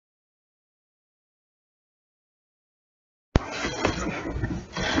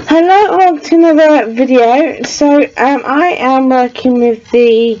Hello, welcome to another video. So I am working with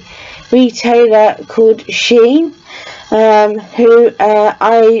the retailer called Shein, who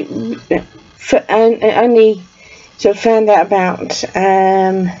I only sort of found out about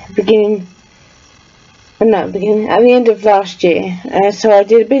at the end of last year. So I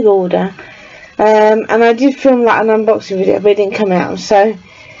did a big order, and I did film like an unboxing video, but it didn't come out. So,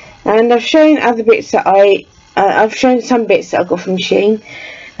 and I've shown other bits that I've shown some bits that I got from Shein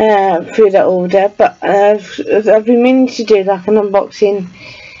through that order, but I've been meaning to do like an unboxing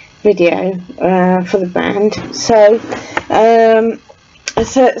video for the brand. So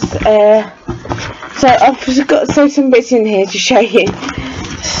I've got to throw some bits in here to show you.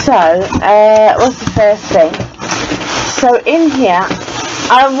 So what's the first thing? So in here,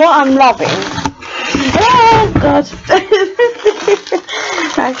 what I'm loving, oh god,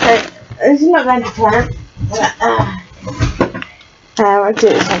 okay, this is not going to turn. I'll do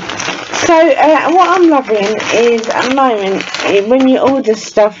it again. So what I'm loving is at the moment, when you order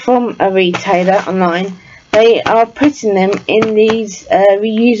stuff from a retailer online, they are putting them in these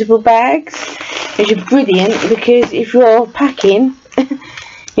reusable bags, which are brilliant, because if you're packing,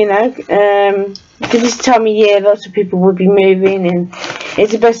 you know, because this time of year lots of people will be moving and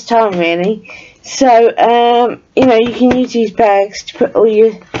it's the best time really. So you know, you can use these bags to put all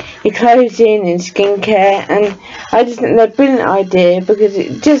your clothes in and skincare, and I just think they're a brilliant idea, because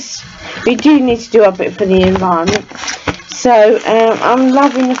we do need to do our bit for the environment. So I'm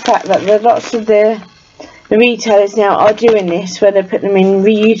loving the fact that there are lots of the retailers now are doing this, where they put them in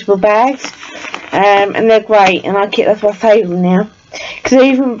reusable bags, and they're great, and that's my favourite now,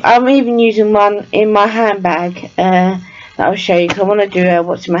 because I'm even using one in my handbag that I'll show you, because I want to do a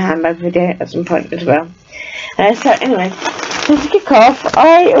what's in my handbag video at some point as well. So anyway, so to kick off,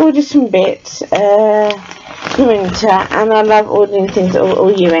 I ordered some bits for winter, and I love ordering things all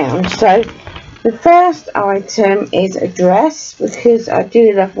year round. So the first item is a dress, because I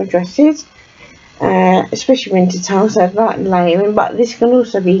do love my dresses, especially winter time, so I'd like layering, but this can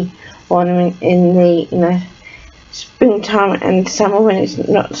also be worn in the springtime and summer when it's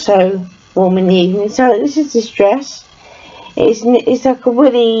not so warm in the evening. So this dress. It's like a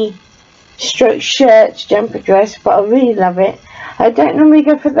woolly stroke shirt jumper dress, but I really love it. I don't normally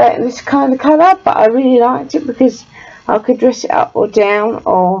go for this kind of colour, but I really liked it because I could dress it up or down,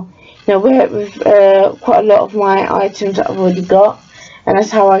 or wear it with quite a lot of my items that I've already got, and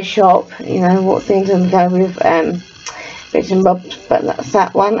that's how I shop. What things I'm going to go with, bits and bobs. But that's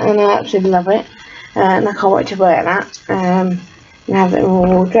that one, and I absolutely love it, and I can't wait to wear that and have it in my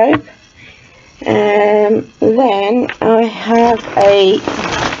wardrobe. Then I have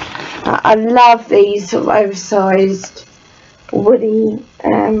I love these sort of oversized woolly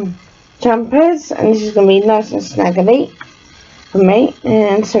jumpers, and this is going to be nice and snaggly for me,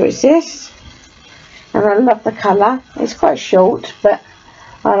 and so it's this, and I love the colour. It's quite short, but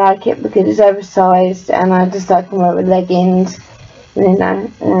I like it because it's oversized, and I just like to wear it with leggings,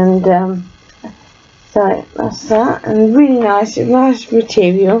 and so that's that, and really nice. It's nice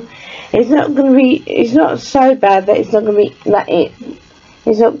material. It's not so bad that it's not going to be like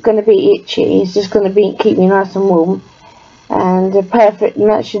it's not going to be itchy. It's just going to keep me nice and warm, and perfect, and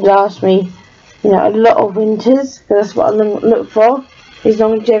that should last me a lot of winters, because that's what I look for, is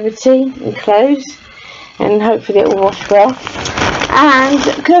longevity in clothes, and hopefully it will wash well. And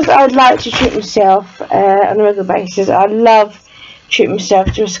because I'd like to treat myself on a regular basis, I love treating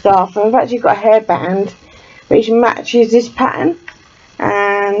myself to a scarf, and I've actually got a hairband which matches this pattern,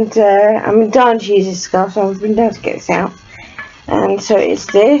 and I'm dying to use this scarf, so I've been down to get this out. And so it's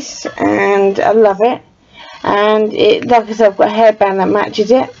this, and I love it, and like I said, I've got a hairband that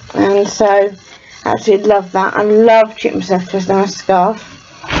matches it, and so I absolutely love that. I love treating myself to a nice scarf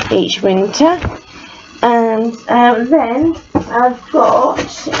each winter. And then I've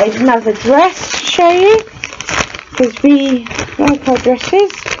got another dress to show you, because we like our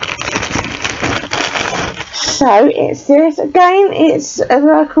dresses. So it's this again. It's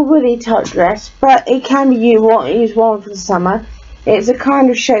like a woolly type dress, but it can be used warm for the summer. It's a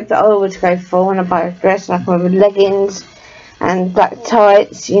kind of shape that I always go for when I buy a dress. I can wear with leggings and black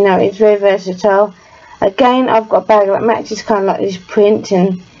tights. It's very versatile. Again, I've got a bag that matches kind of like this print,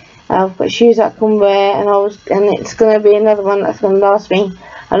 and I've got shoes I can wear, and it's going to be another one that's going to last me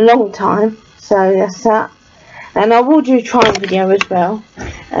a long time. So that's that. And I will do a trying video as well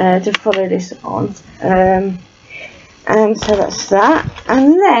to follow this on. And so that's that.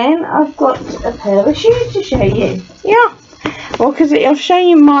 And then I've got a pair of shoes to show you. Yeah. Well, because I've shown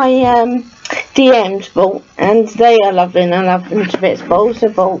you my DMs bought, and they are lovely, and I love them to bits. But I also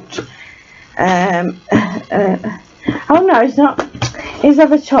bought oh no, it's not. Here's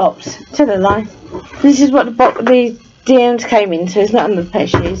other tops. Tell a lie. This is what the DMs came in, so it's not another pair of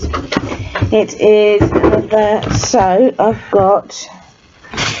shoes. It is another. So I've got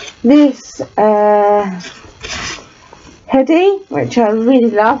this hoodie, which I really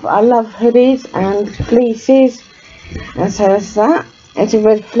love. I love hoodies and fleeces, and so that's that. It's a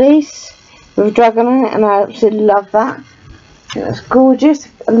red fleece with a dragon on it, and I absolutely love that. I think that's gorgeous.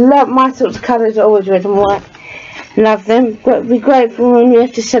 I love my sorts of colours, are always red and white. Love them. But it'd be great for when we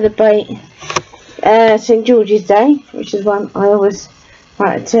have to celebrate St George's Day, which is one I always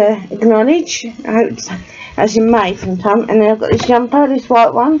like to acknowledge. I hope it's as in May sometime. And then I've got this jumper, this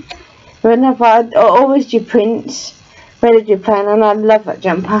white one. Whenever I always do prints, really do plain, and I love that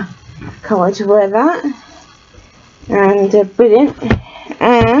jumper. Can't wait to wear that. And brilliant.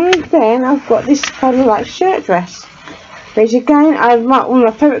 And then I've got this kind of like shirt dress, which again, one of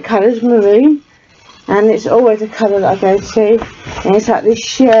my favourite colours, maroon. And it's always a colour that I go to, and it's like this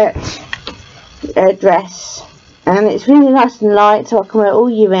shirt dress, and it's really nice and light, so I can wear it all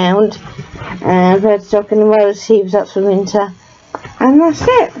year round, and I can wear the sleeves up for winter, and that's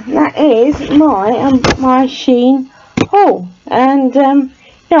it. That is my Shein haul. And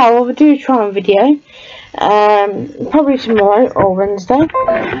yeah, I will do a try-on video probably tomorrow or Wednesday,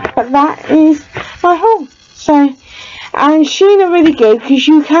 but that is my haul. So, and Shein are really good, because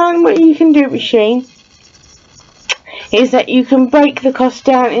what you can do with Shein is that you can break the cost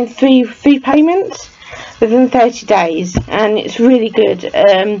down in three payments within 30 days, and it's really good.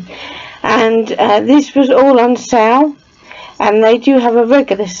 And this was all on sale, and they do have a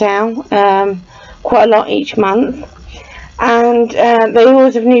regular sale quite a lot each month, and they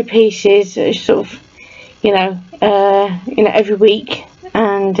always have new pieces, sort of, you know, every week,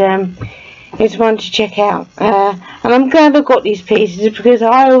 and it's one to check out. And I'm glad I got these pieces, because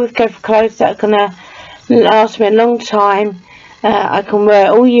I always go for clothes that are gonna last me a long time. I can wear it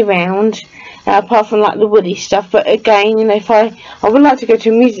all year round, apart from like the woody stuff. But again, you know, if I would like to go to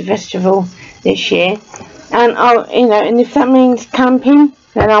a music festival this year, and and if that means camping,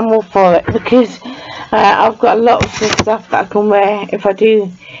 then I'm all for it, because I've got a lot of stuff that I can wear if I do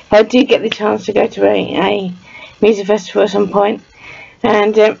get the chance to go to a music festival at some point.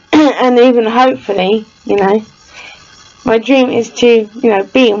 And and even hopefully, you know, my dream is to, you know,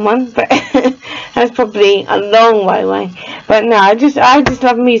 be in one, but that's probably a long way away. But no, I just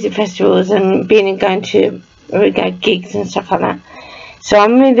love music festivals and going to gigs and stuff like that. So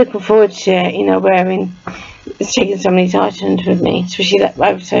I'm really looking forward to, you know, taking some of these items with me, especially that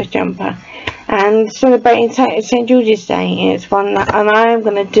oversized jumper, and celebrating St George's Day. It's one that, and I am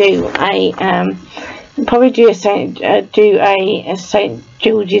going to do probably do a St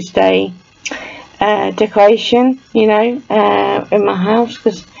George's Day decoration, you know, in my house,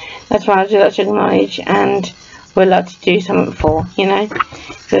 because that's what I do like to acknowledge and would like to do something for, you know.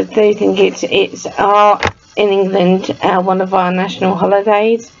 So I do think it's in England one of our national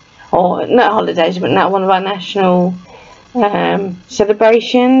holidays, or not holidays, but not one of our national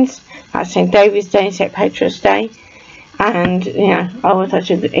celebrations, like St David's Day and St Patrick's Day, and you know, I would like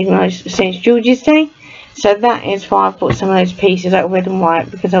to acknowledge St George's Day. So that is why I bought some of those pieces, like red and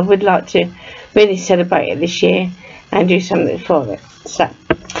white, because I would like to really celebrate it this year and do something for it. So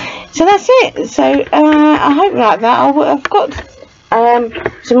that's it. So I hope you like that. I've got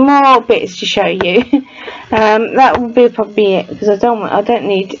some more bits to show you. That will be probably it, because I don't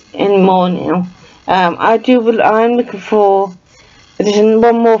need any more now. I'm looking for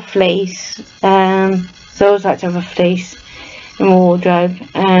one more fleece. So I always like to have a fleece in my wardrobe,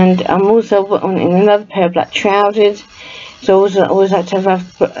 and I'm also wanting another pair of black trousers. So I always like to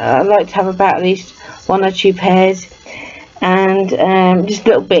have about at least one or two pairs, and just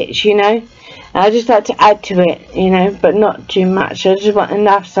little bits, you know. I just like to add to it, you know, but not too much. I just want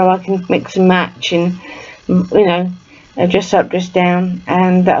enough so I can mix and match, and you know, dress up, dress down,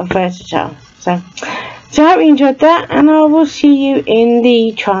 and that are versatile. So I hope you enjoyed that, and I will see you in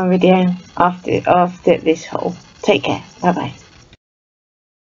the try-on video after this haul. Take care. Bye bye.